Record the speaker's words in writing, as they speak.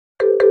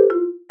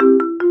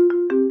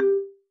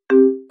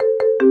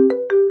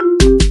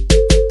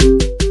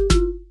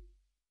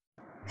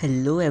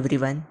Hello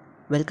everyone,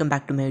 welcome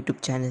back to my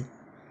YouTube channel.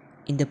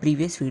 In the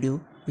previous video,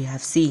 we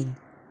have seen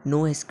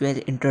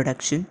NoSQL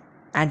introduction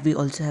and we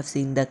also have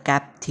seen the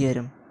CAP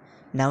theorem.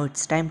 Now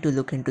it's time to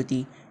look into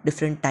the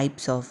different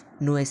types of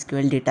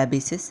NoSQL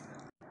databases.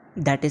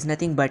 That is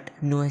nothing but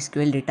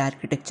NoSQL Data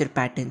Architecture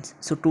Patterns.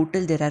 So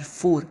total there are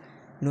 4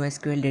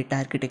 NoSQL Data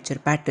Architecture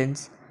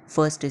Patterns.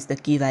 First is the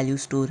key value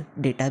store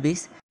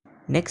database.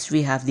 Next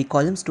we have the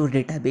column store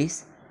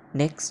database.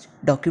 Next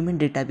document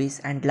database,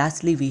 and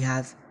lastly we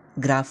have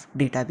graph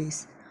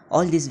database.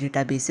 All these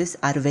databases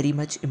are very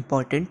much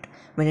important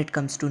when it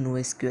comes to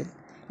NoSQL.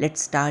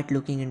 Let's start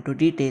looking into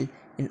detail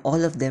in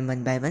all of them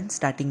one by one,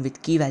 starting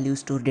with key value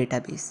store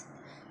database.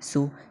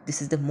 So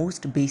this is the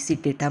most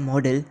basic data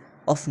model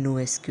of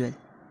NoSQL.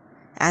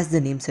 As the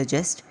name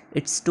suggests,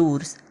 it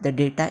stores the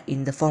data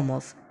in the form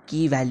of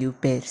key value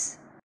pairs.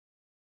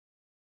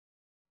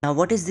 Now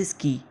what is this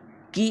key?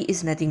 Key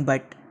is nothing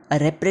but a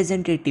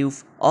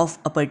representative of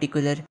a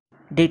particular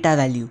data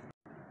value.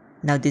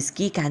 Now this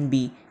key can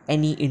be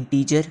any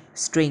integer,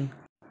 string,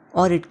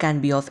 or it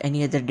can be of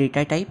any other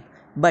data type,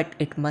 but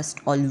it must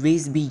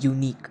always be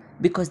unique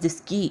because this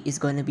key is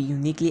going to be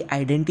uniquely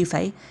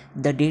identify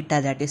the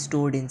data that is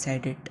stored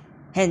inside it.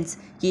 Hence,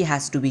 key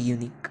has to be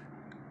unique.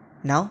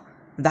 Now,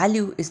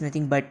 value is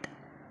nothing but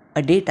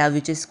a data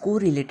which is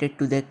correlated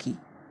to the key.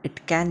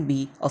 It can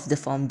be of the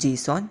form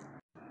JSON,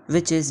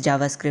 which is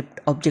JavaScript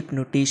object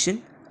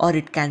notation, or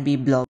it can be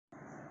blob,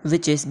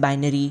 which is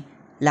binary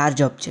large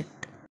object.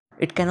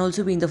 It can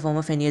also be in the form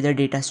of any other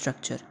data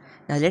structure.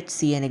 Now let's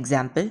see an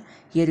example.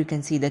 Here you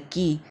can see the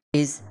key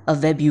is a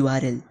web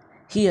URL.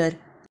 Here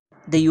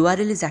the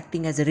URL is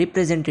acting as a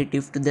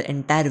representative to the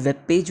entire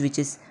web page which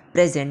is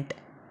present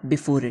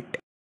before it.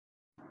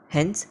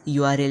 Hence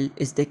URL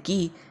is the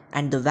key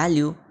and the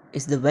value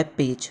is the web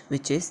page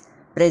which is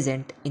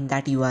present in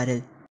that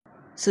URL.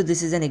 So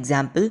this is an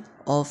example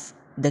of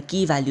the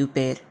key value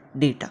pair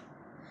data.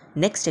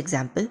 Next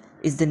example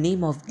is the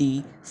name of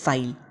the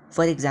file.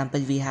 For example,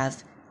 we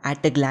have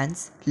at a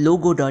glance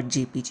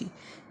logo.jpg.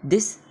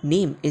 This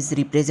name is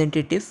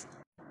representative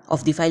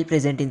of the file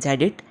present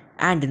inside it,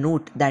 and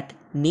note that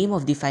name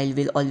of the file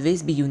will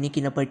always be unique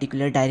in a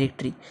particular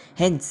directory.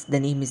 Hence the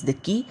name is the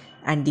key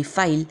and the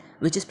file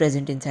which is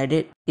present inside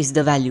it is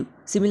the value.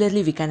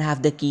 Similarly, we can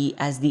have the key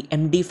as the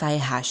MD5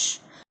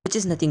 hash, which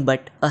is nothing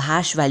but a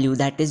hash value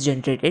that is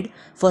generated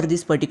for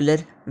this particular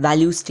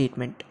value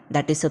statement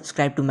that is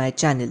subscribed to my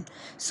channel.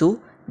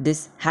 So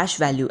this hash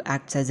value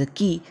acts as a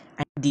key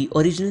and the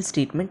original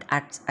statement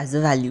acts as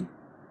a value.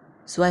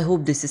 So I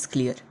hope this is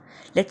clear.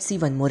 Let's see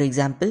one more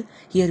example.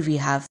 Here we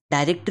have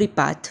directory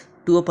path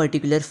to a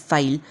particular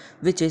file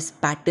which is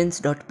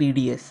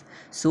patterns.pdf.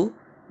 So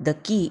the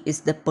key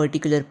is the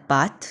particular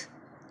path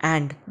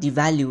and the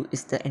value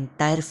is the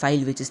entire file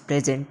which is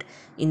present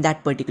in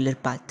that particular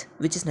path,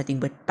 which is nothing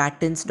but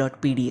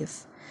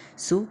patterns.pdf.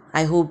 So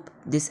I hope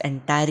this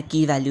entire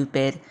key value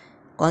pair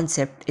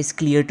concept is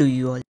clear to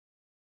you all.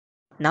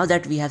 Now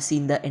that we have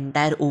seen the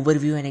entire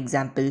overview and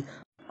example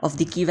of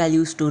the key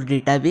value store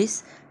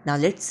database, now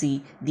let's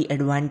see the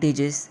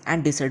advantages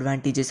and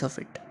disadvantages of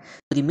it.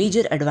 The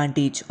major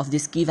advantage of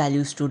this key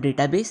value store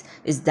database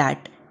is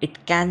that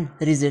it can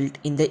result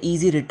in the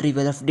easy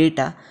retrieval of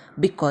data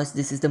because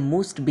this is the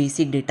most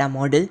basic data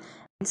model.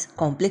 Hence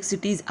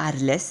complexities are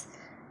less,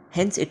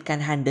 hence it can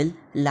handle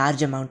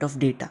large amount of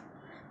data.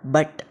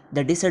 But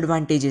the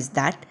disadvantage is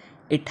that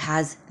it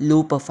has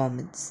low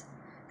performance,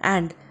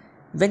 and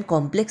when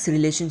complex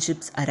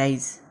relationships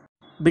arise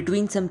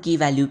between some key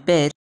value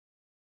pair,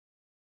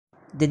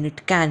 then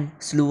it can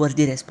slower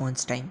the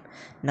response time.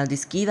 Now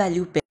this key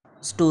value pair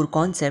store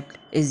concept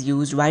is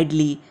used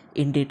widely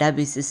in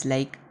databases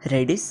like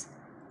Redis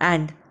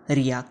and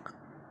Riak.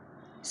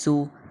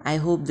 So I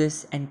hope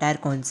this entire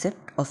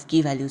concept of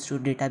key value store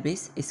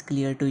database is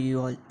clear to you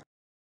all.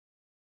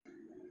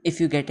 If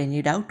you get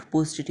any doubt,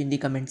 post it in the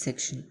comment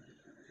section.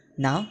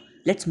 Now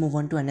let's move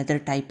on to another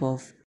type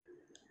of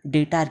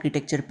data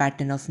architecture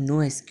pattern of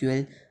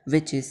NoSQL,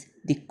 which is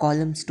the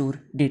column store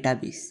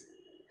database.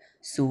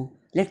 So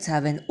let's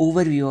have an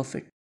overview of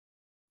it.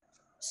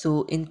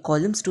 So in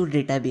column store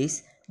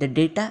database, the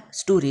data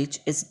storage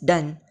is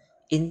done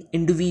in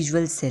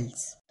individual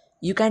cells.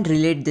 You can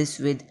relate this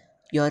with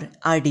your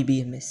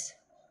RDBMS.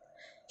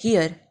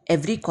 Here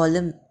every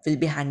column will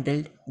be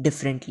handled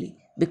differently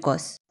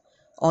because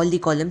all the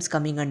columns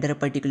coming under a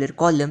particular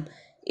column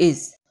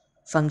is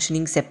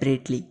functioning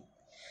separately.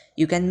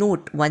 You can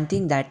note one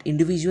thing, that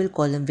individual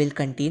column will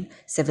contain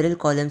several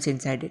columns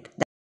inside it.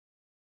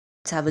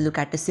 Let's have a look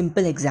at a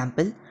simple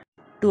example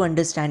to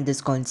understand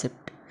this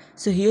concept.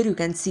 So here you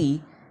can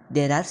see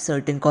there are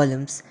certain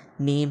columns: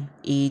 name,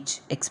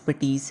 age,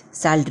 expertise,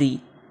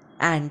 salary,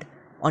 and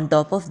on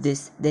top of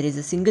this there is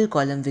a single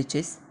column which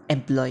is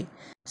employee.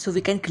 So we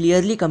can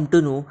clearly come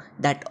to know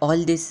that all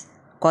these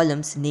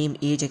columns, name,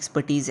 age,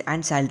 expertise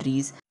and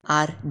salaries,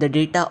 are the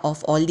data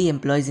of all the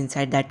employees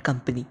inside that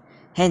company.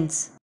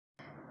 Hence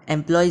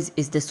employees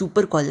is the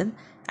super column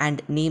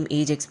and name,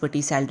 age,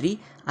 expertise, salary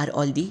are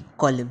all the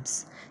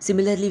columns.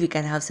 Similarly, we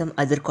can have some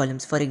other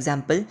columns. For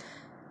example,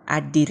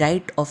 at the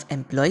right of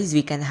employees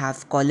we can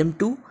have column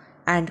 2,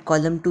 and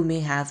column 2 may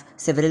have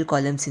several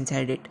columns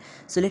inside it.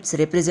 So let's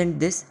represent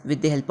this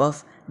with the help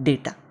of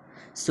data.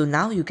 So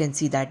now you can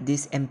see that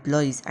these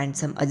employees and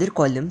some other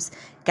columns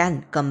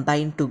can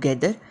combine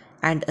together,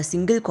 and a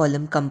single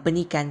column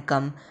company can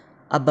come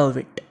above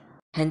it.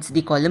 Hence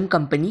the column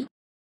company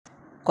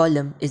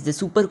column is the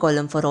super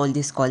column for all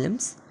these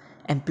columns.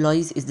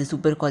 Employees is the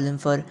super column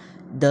for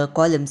the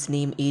columns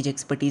name, age,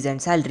 expertise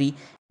and salary,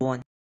 so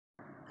on.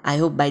 I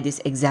hope by this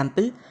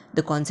example,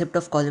 the concept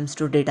of column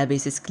stored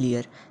database is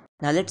clear.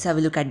 Now let's have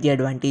a look at the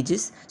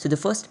advantages. So the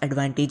first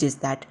advantage is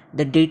that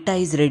the data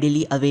is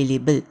readily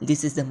available.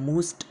 This is the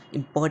most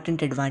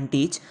important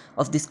advantage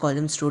of this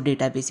column stored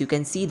database. You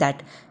can see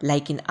that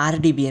like in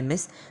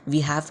RDBMS,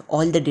 we have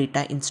all the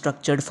data in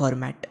structured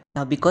format.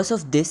 Now because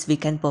of this, we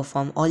can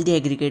perform all the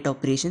aggregate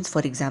operations,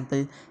 for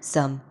example,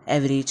 sum,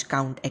 average,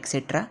 count,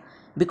 etc.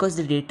 because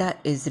the data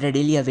is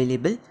readily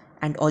available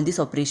and all these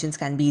operations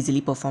can be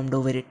easily performed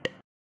over it.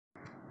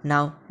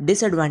 Now,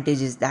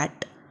 disadvantage is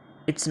that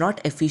it's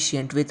not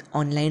efficient with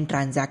online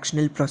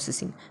transactional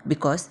processing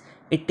because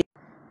it is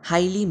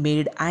highly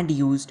made and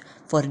used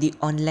for the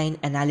online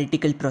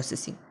analytical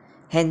processing.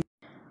 Hence,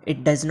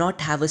 it does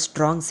not have a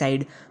strong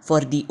side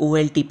for the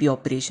OLTP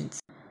operations.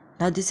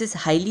 Now, this is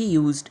highly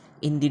used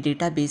in the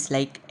database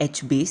like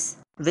HBase,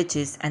 which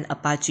is an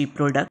Apache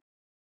product,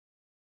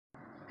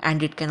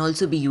 and it can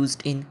also be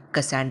used in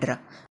Cassandra,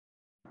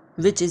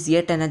 which is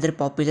yet another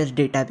popular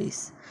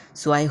database.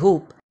 So I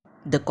hope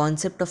the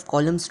concept of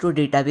column store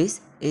database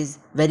is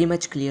very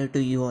much clear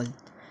to you all.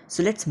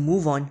 So let's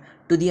move on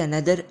to the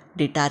another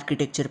data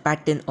architecture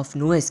pattern of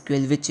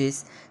NoSQL, which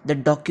is the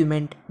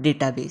document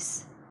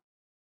database.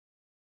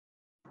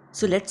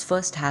 So let's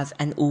first have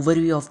an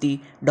overview of the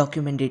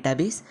document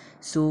database.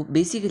 So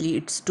basically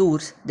it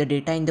stores the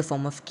data in the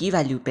form of key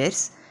value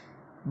pairs,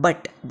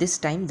 but this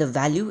time the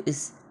value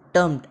is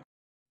termed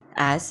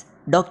as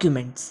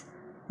documents,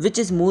 which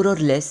is more or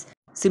less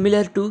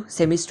similar to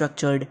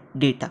semi-structured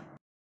data.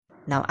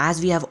 Now,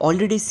 as we have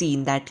already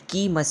seen that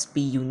key must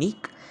be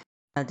unique,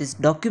 now these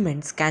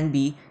documents can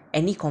be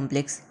any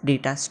complex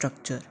data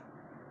structure.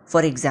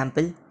 For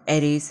example,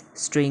 arrays,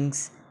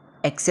 strings,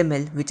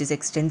 XML, which is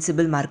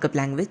extensible markup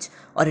language,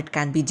 or it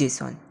can be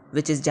JSON,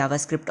 which is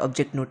JavaScript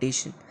object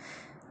notation.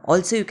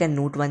 Also, you can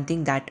note one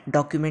thing, that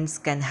documents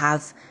can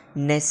have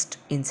nest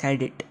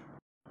inside it,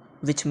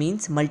 which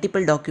means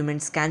multiple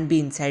documents can be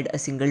inside a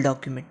single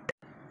document,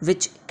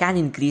 which can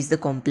increase the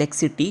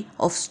complexity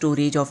of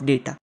storage of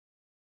data.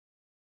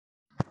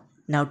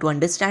 Now to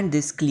understand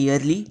this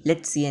clearly,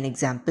 let's see an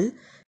example.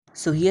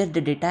 So here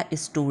the data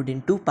is stored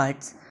in two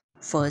parts.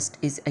 First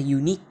is a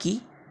unique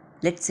key,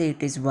 let's say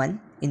it is 1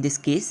 in this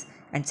case,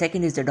 and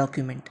second is the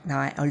document. Now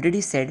I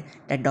already said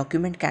that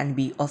document can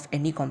be of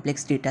any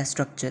complex data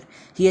structure.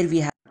 Here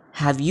we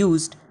have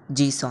used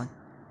JSON.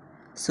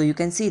 So you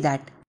can see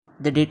that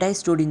the data is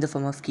stored in the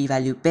form of key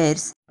value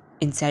pairs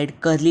inside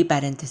curly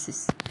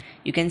parentheses.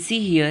 You can see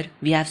here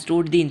we have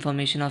stored the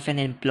information of an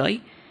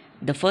employee.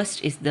 The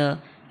first is the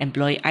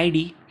employee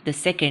ID, the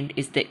second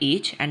is the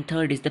age, and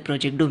third is the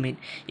project domain.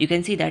 You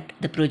can see that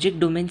the project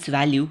domain's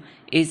value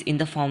is in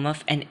the form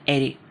of an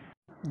array.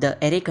 The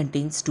array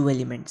contains two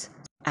elements.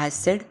 As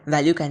said,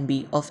 value can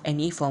be of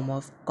any form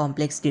of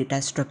complex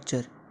data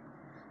structure.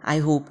 I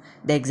hope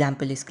the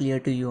example is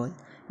clear to you all.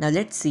 Now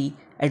let's see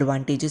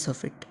advantages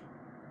of it.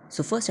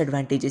 So first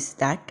advantage is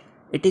that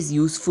it is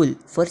useful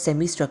for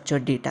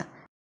semi-structured data.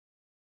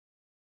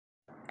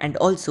 And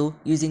also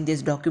using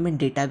this document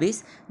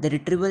database, the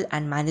retrieval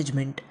and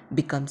management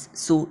becomes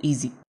so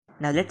easy.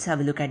 Now let's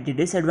have a look at the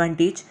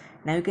disadvantage.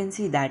 Now you can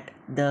see that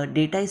the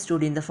data is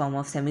stored in the form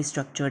of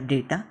semi-structured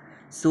data.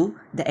 So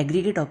the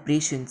aggregate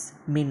operations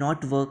may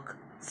not work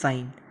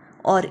fine,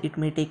 or it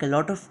may take a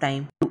lot of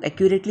time to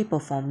accurately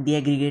perform the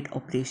aggregate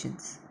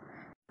operations.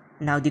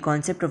 Now the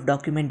concept of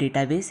document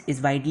database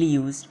is widely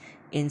used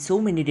in so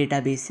many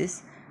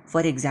databases, for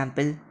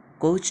example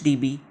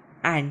CouchDB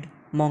and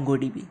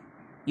MongoDB.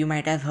 You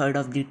might have heard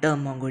of the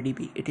term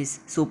MongoDB, it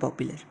is so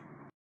popular.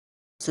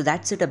 So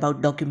that's it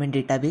about document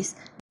database.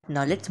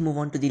 Now let's move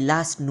on to the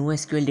last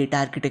NoSQL data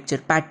architecture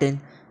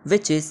pattern,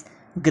 which is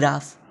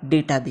graph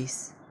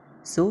database.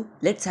 So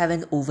let's have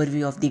an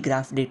overview of the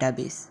graph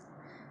database.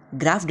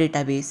 Graph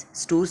database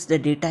stores the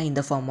data in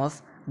the form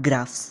of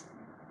graphs.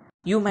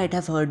 You might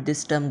have heard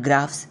this term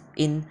graphs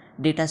in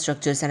data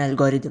structures and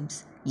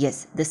algorithms.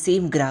 Yes, the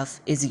same graph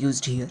is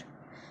used here.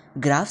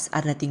 Graphs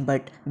are nothing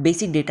but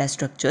basic data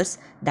structures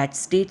that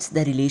states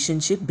the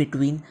relationship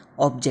between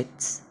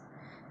objects.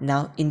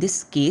 Now in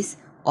this case,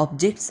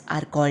 objects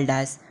are called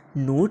as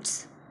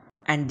nodes,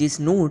 and these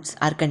nodes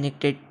are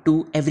connected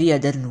to every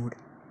other node.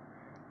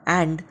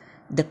 And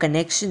the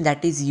connection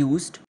that is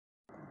used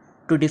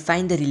to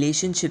define the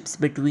relationships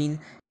between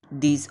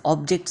these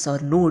objects or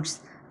nodes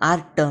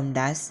are termed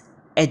as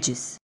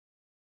edges.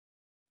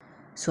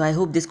 So I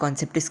hope this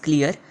concept is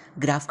clear.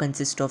 Graph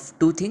consists of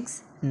two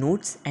things,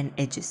 nodes and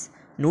edges.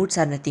 Nodes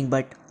are nothing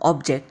but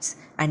objects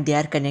and they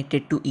are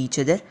connected to each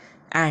other,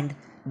 and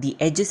the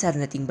edges are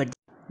nothing but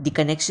the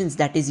connections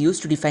that is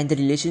used to define the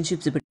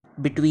relationships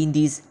between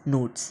these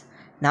nodes.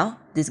 Now,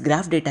 this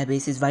graph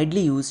database is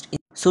widely used in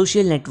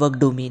social network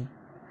domain.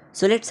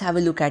 So let's have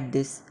a look at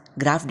this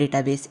graph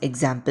database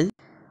example.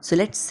 So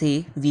let's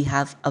say we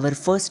have our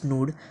first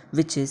node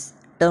which is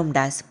termed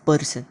as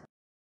person.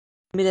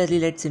 Similarly,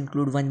 let's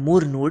include one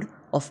more node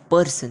of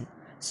person.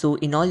 So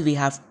in all we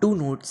have two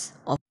nodes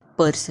of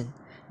person.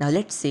 Now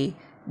let's say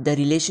the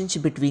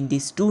relationship between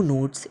these two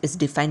nodes is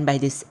defined by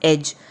this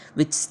edge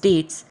which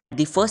states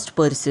the first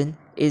person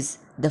is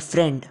the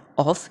friend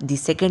of the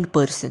second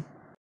person.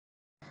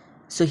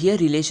 So here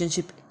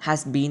relationship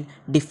has been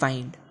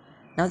defined.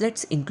 Now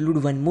let's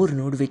include one more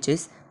node which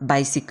is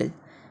bicycle,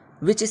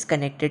 which is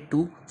connected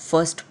to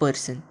first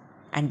person,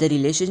 and the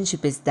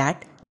relationship is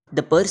that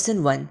the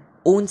person 1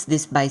 owns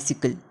this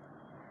bicycle.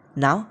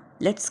 Now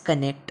let's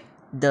connect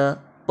the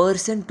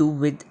person 2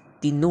 with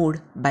the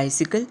node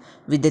bicycle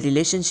with the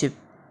relationship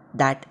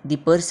that the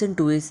person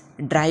 2 is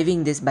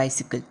driving this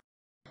bicycle.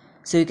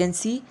 So you can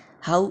see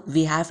how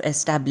we have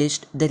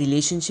established the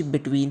relationship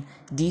between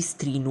these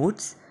three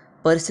nodes.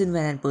 Person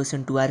 1 and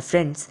person 2 are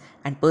friends,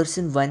 and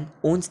person 1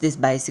 owns this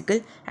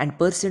bicycle and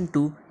person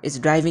 2 is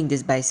driving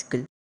this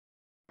bicycle.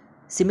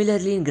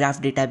 Similarly, in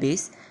graph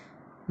database,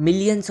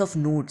 millions of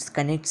nodes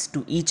connects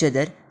to each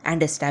other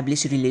and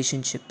establish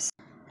relationships,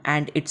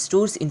 and it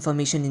stores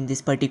information in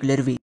this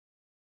particular way.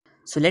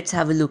 So let's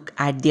have a look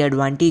at the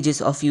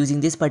advantages of using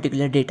this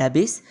particular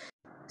database.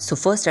 So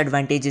first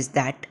advantage is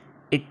that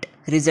it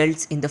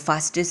results in the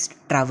fastest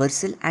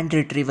traversal and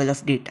retrieval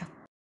of data.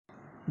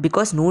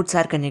 Because nodes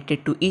are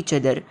connected to each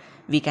other,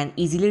 we can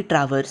easily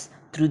traverse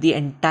through the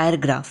entire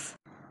graph,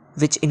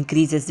 which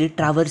increases the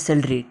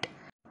traversal rate.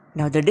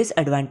 Now the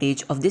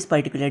disadvantage of this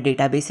particular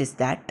database is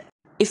that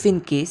if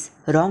in case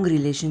wrong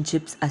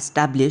relationships are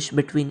established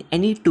between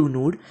any two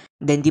nodes,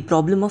 then the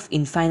problem of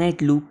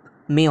infinite loop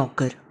may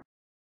occur.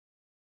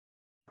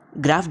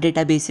 Graph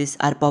databases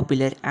are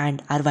popular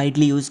and are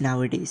widely used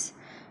nowadays.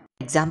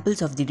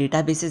 Examples of the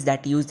databases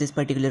that use this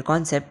particular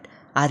concept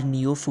are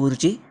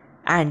Neo4j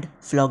and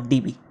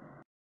FlockDB.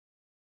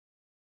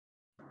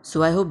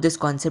 So I hope this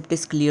concept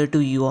is clear to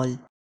you all.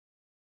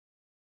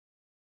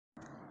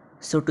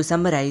 So to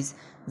summarize,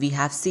 we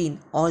have seen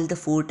all the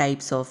four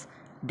types of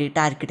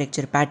data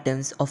architecture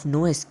patterns of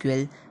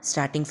NoSQL,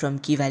 starting from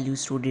key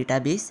values to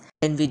database.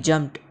 Then we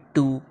jumped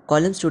to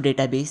columns to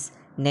database.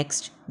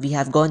 Next, we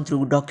have gone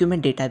through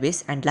document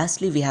database, and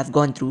lastly we have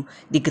gone through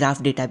the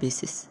graph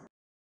databases.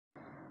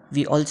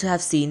 We also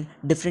have seen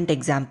different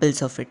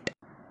examples of it.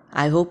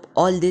 I hope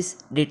all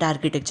these data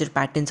architecture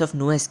patterns of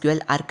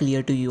NoSQL are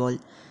clear to you all.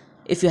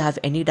 If you have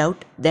any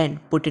doubt, then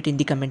put it in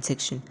the comment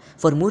section.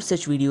 For more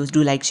such videos,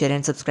 do like, share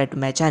and subscribe to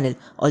my channel.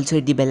 Also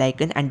hit the bell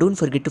icon and don't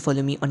forget to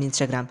follow me on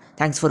Instagram.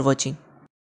 Thanks for watching.